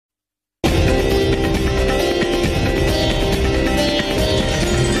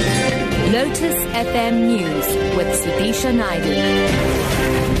FM News with SUDISHA Naidu.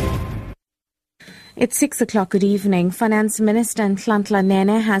 It's 6 o'clock. Good evening. Finance Minister Nhlanhla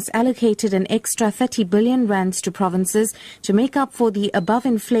Nene has allocated an extra 30 billion rands to provinces to make up for the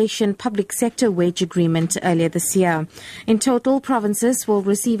above-inflation public sector wage agreement earlier this year. In total, provinces will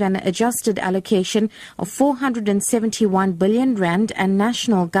receive an adjusted allocation of 471 billion rand and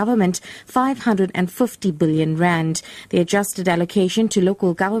national government 550 billion rand. The adjusted allocation to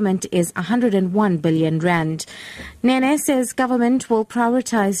local government is 101 billion rand. Nene says government will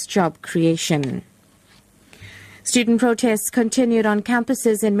prioritize job creation. Student protests continued on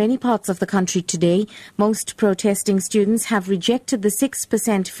campuses in many parts of the country today. Most protesting students have rejected the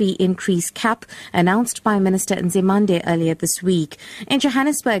 6% fee increase cap announced by Minister Nzimande earlier this week. In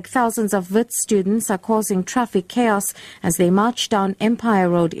Johannesburg, thousands of Wits students are causing traffic chaos as they march down Empire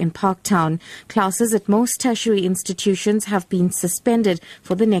Road in Parktown. Classes at most tertiary institutions have been suspended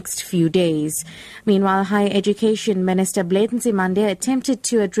for the next few days. Meanwhile, Higher Education Minister Blade Nzimande attempted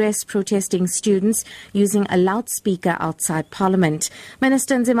to address protesting students using a loudspeaker outside Parliament.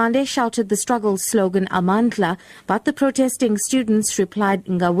 Minister Nzimande shouted the struggle slogan Amandla, but the protesting students replied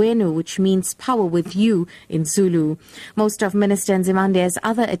Ngawenu, which means power with you in Zulu. Most of Minister Nzimande's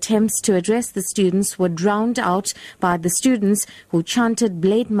other attempts to address the students were drowned out by the students who chanted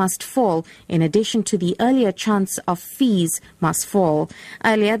Blade must fall, in addition to the earlier chants of fees must fall.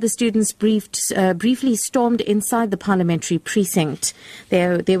 Earlier, the students briefly stormed inside the parliamentary precinct.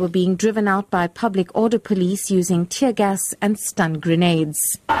 They were being driven out by public order police using tear gas and stun grenades.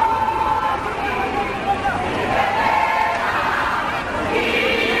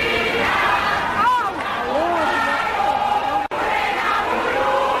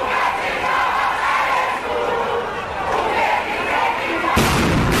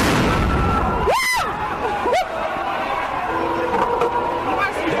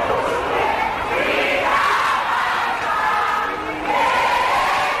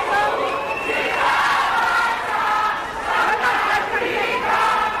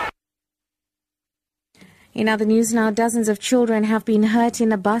 In other news now, dozens of children have been hurt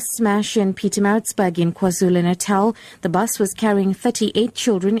in a bus smash in Pietermaritzburg in Kwazulu Natal. The bus was carrying 38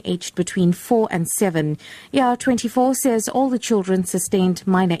 children aged between 4 and 7. ER24 says all the children sustained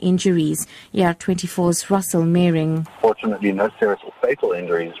minor injuries. ER24's Russell Mehring. Fortunately, no serious or fatal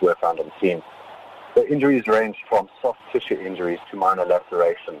injuries were found on scene. The injuries ranged from soft tissue injuries to minor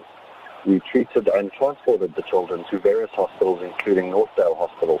lacerations. We treated and transported the children to various hospitals, including Northdale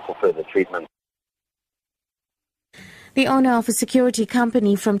Hospital, for further treatment. The owner of a security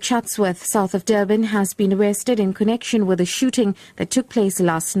company from Chatsworth, south of Durban, has been arrested in connection with a shooting that took place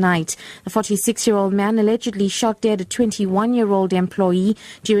last night. The 46-year-old man allegedly shot dead a 21-year-old employee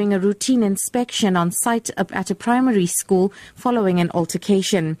during a routine inspection on site at a primary school following an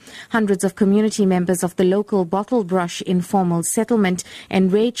altercation. Hundreds of community members of the local Bottle Brush informal settlement,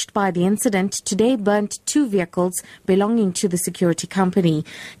 enraged by the incident, today burnt 2 vehicles belonging to the security company.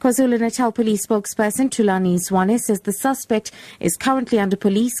 KwaZulu Natal police spokesperson Thulani Zwane says the suspect is currently under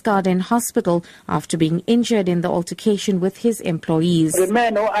police guard in hospital after being injured in the altercation with his employees. The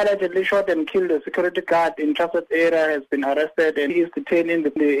man who allegedly shot and killed a security guard in Chatsworth area has been arrested and he is detained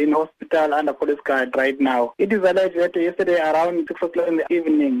in hospital under police guard right now. It is alleged that yesterday around 6 o'clock in the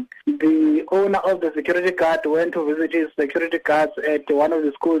evening, the owner of the security guard went to visit his security guards at one of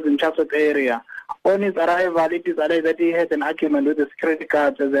the schools in Chatsworth area. On his arrival, it is alleged that he had an argument with the security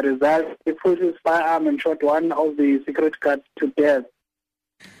guards. As a result, he pulled his firearm and shot one of the security guards to death.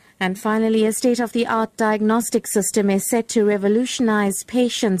 And finally, a state-of-the-art diagnostic system is set to revolutionise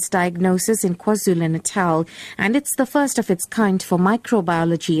patients' diagnosis in Kwazulu Natal, and it's the first of its kind for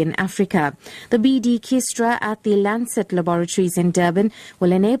microbiology in Africa. The BD Kistra at the Lancet Laboratories in Durban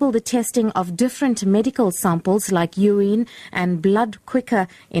will enable the testing of different medical samples like urine and blood quicker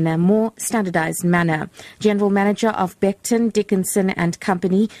in a more standardised manner. General Manager of Becton, Dickinson and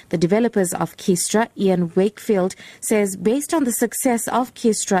Company, the developers of Kistra, Ian Wakefield, says based on the success of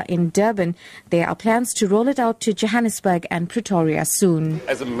Kistra in Durban, there are plans to roll it out to Johannesburg and Pretoria soon.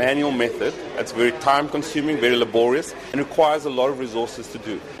 As a manual method, it's very time-consuming, very laborious, and requires a lot of resources to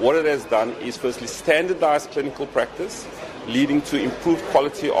do. What it has done is firstly standardized clinical practice, leading to improved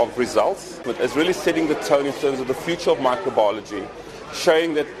quality of results. It's really setting the tone in terms of the future of microbiology,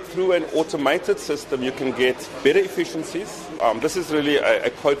 showing that through an automated system you can get better efficiencies. This is really a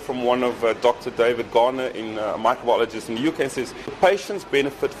quote from one of Dr. David Garner, a microbiologist in the UK, and says, patients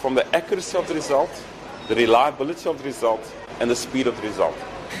benefit from the accuracy of the result, the reliability of the result, and the speed of the result.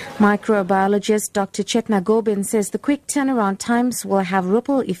 Microbiologist Dr. Chetna Gobin says the quick turnaround times will have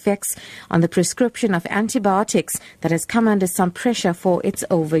ripple effects on the prescription of antibiotics that has come under some pressure for its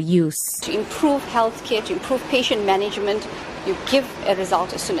overuse. To improve healthcare, to improve patient management, you give a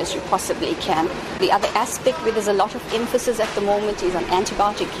result as soon as you possibly can. The other aspect where there's a lot of emphasis at the moment is on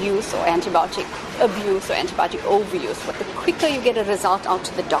antibiotic use or antibiotic abuse or antibiotic overuse. But the quicker you get a result out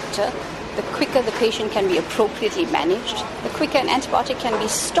to the doctor, the quicker the patient can be appropriately managed, the quicker an antibiotic can be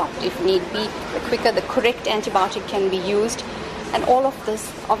stopped if need be, the quicker the correct antibiotic can be used, and all of this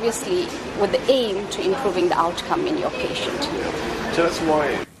obviously with the aim to improving the outcome in your patient. So that's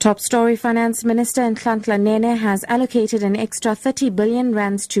why. Top story: Finance Minister Nhlanhla Nene has allocated an extra 30 billion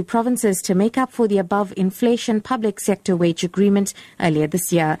rands to provinces to make up for the above-inflation public sector wage agreement earlier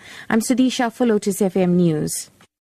this year. I'm SUDISHA for Lotus FM News.